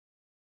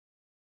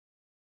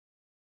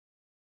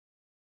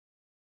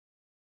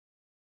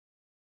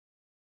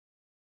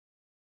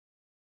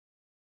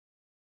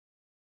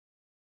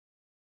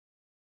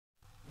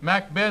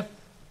Macbeth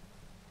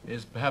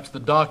is perhaps the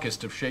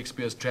darkest of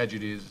Shakespeare's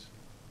tragedies,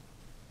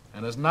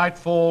 and as night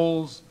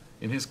falls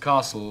in his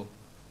castle,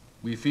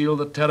 we feel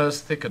the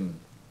terrors thicken,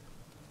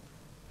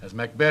 as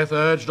Macbeth,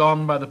 urged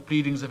on by the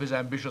pleadings of his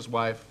ambitious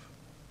wife,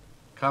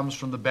 comes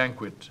from the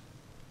banquet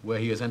where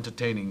he is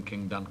entertaining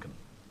King Duncan.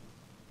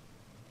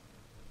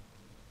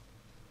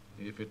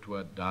 If it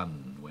were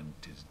done when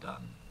 'tis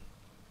done,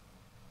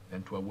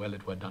 then 'twere well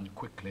it were done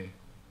quickly.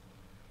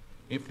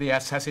 If the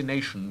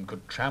assassination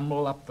could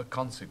trammel up the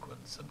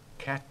consequence and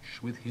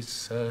catch with his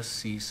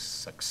surcease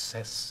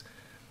success,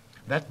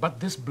 that but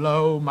this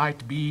blow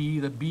might be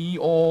the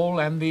be-all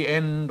and the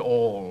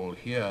end-all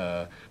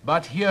here.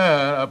 But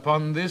here,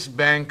 upon this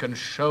bank and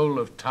shoal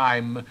of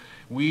time,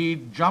 we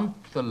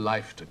jump the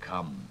life to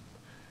come.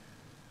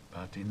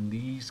 But in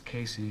these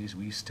cases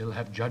we still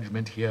have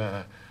judgment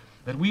here,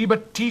 that we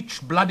but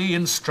teach bloody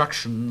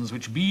instructions,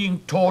 which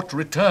being taught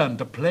return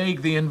to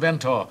plague the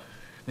inventor.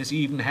 This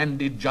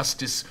even-handed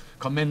justice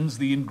commends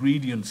the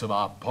ingredients of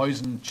our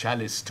poisoned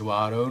chalice to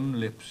our own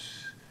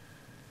lips.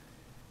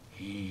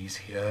 He's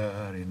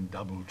here in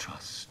double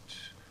trust.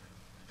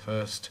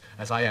 First,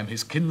 as I am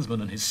his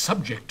kinsman and his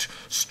subject,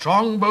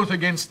 strong both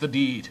against the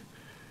deed.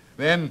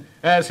 Then,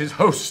 as his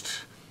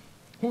host,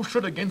 who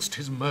should against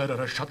his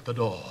murderer shut the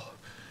door,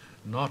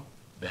 not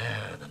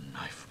bear the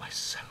knife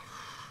myself.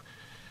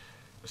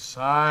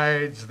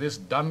 Besides, this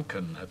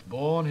Duncan hath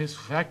borne his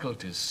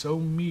faculties so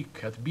meek,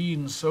 hath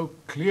been so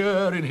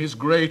clear in his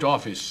great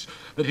office,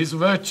 that his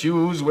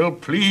virtues will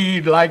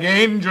plead like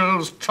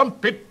angels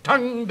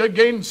trumpet-tongued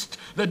against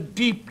the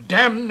deep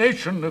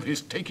damnation of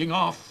his taking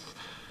off,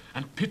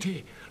 and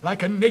pity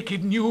like a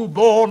naked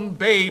new-born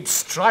babe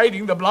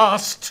striding the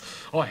blast,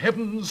 or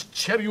heaven's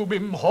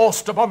cherubim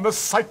horsed upon the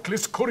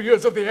sightless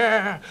couriers of the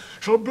air,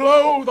 shall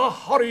blow the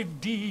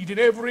horrid deed in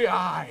every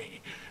eye.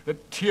 The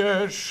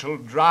tears shall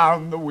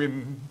drown the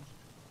wind.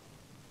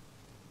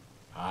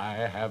 I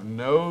have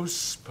no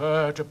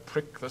spur to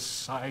prick the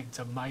sides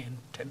of my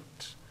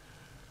intent,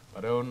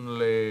 but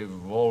only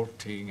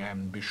vaulting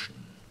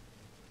ambition,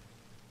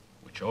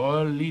 which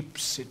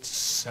o'erleaps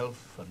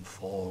itself and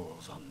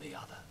falls on the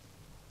other.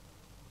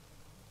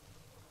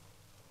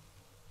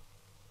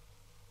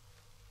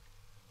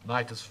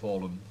 Night has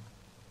fallen.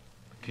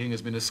 The king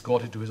has been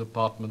escorted to his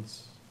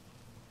apartments,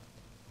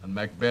 and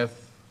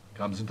Macbeth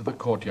comes into the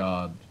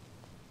courtyard,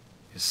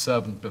 his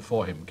servant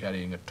before him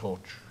carrying a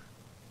torch.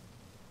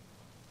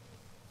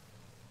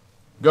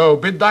 Go,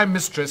 bid thy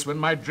mistress, when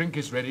my drink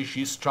is ready,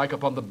 she strike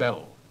upon the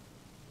bell.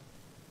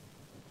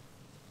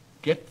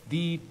 Get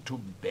thee to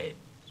bed.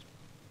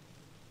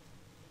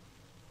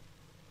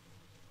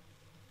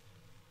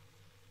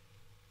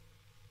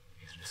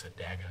 Is this a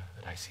dagger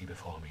that I see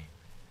before me?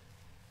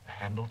 A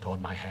handle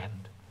toward my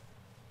hand?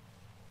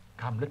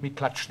 Come, let me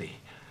clutch thee.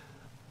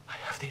 I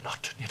have thee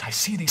not, yet I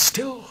see thee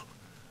still.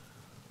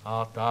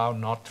 Art thou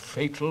not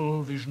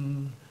fatal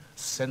vision,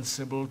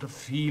 sensible to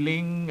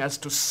feeling as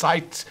to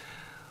sight?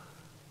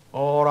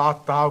 Or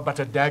art thou but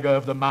a dagger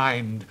of the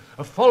mind,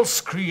 a false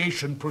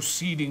creation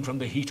proceeding from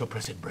the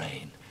heat-oppressed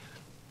brain?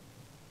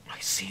 I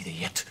see thee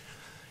yet,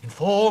 in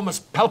form as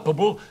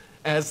palpable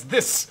as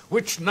this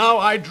which now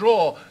I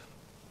draw.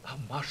 Thou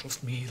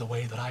marshalst me the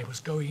way that I was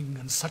going,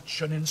 and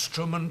such an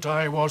instrument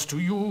I was to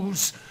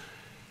use.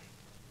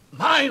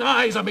 Mine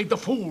eyes are made the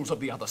fools of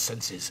the other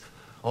senses,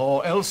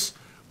 or else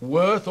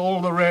worth all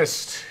the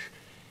rest.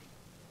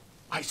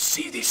 I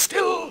see thee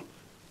still,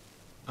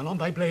 and on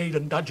thy blade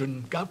and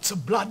dudgeon gouts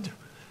of blood,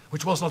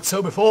 which was not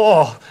so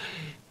before.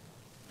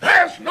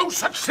 There's no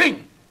such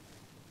thing.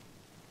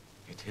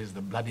 It is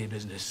the bloody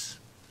business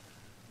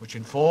which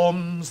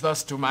informs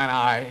thus to mine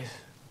eyes.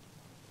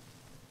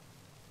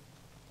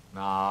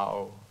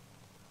 Now,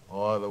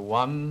 o'er the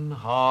one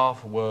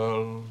half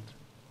world,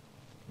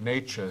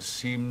 nature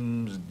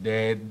seems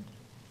dead,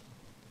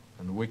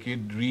 and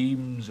wicked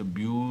dreams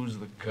abuse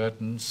the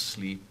curtain's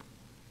sleep.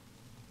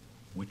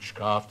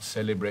 Witchcraft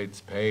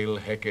celebrates pale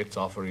Hecate's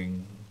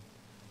offering,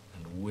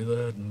 and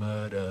withered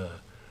murder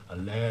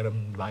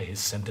alarumed by his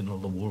sentinel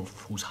the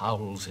wolf, whose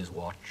howls his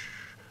watch.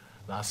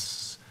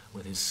 Thus,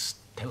 with his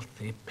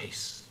stealthy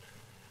pace,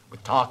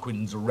 with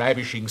Tarquin's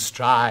ravishing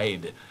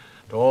stride,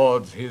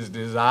 towards his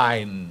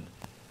design,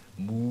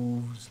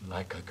 moves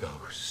like a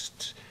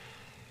ghost.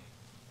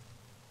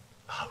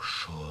 How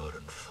sure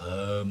and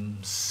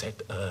firm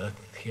set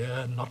earth,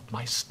 hear not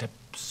my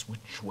steps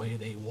which way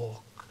they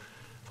walk,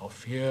 for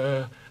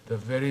fear the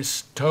very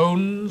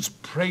stones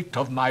prate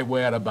of my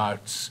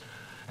whereabouts,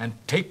 and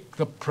take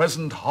the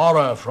present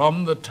horror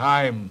from the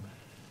time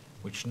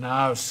which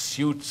now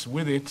suits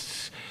with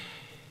it.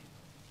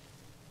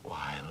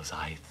 Whiles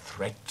I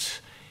threat,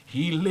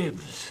 he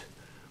lives.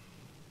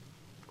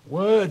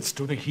 Words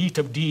to the heat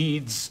of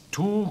deeds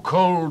too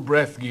cold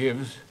breath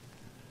gives.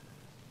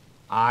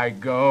 I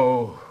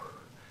go,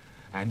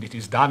 and it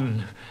is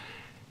done.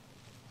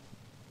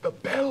 The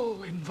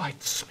bell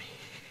invites me.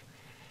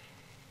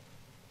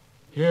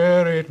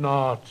 Hear it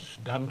not,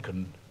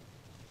 Duncan,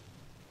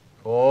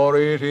 for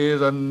it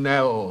is a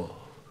knell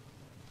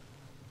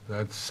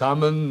that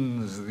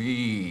summons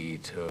thee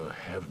to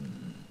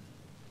heaven.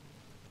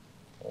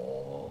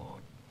 or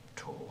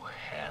to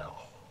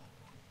hell.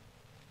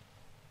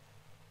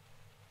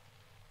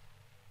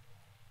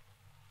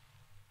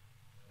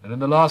 And in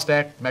the last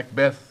act,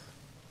 Macbeth,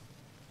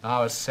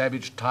 now a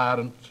savage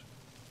tyrant,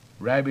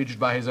 ravaged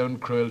by his own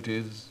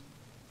cruelties,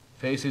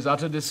 faces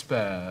utter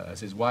despair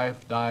as his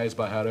wife dies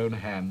by her own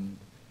hand,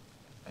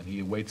 and he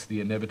awaits the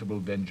inevitable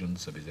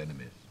vengeance of his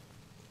enemies.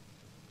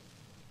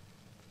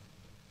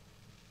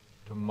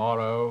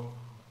 Tomorrow,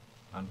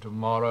 and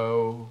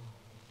tomorrow,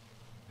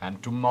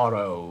 and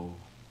tomorrow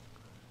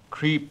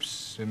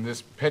creeps in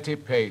this petty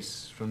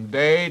pace from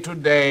day to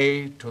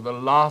day to the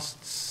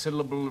last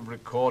syllable of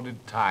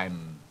recorded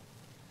time,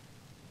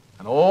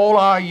 and all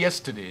our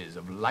yesterdays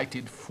have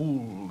lighted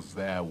fools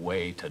their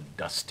way to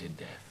dusty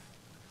death.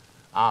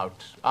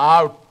 Out,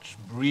 out,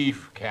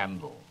 brief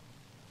candle.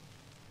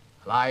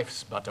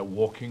 Life's but a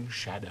walking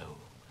shadow,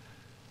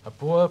 a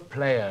poor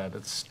player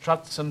that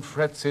struts and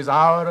frets his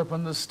hour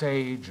upon the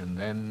stage and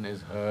then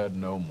is heard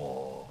no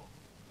more.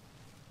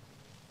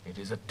 It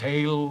is a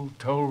tale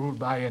told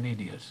by an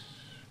idiot,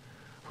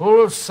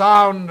 full of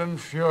sound and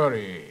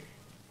fury,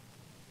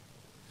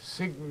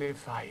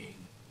 signifying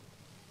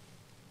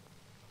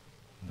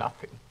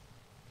nothing.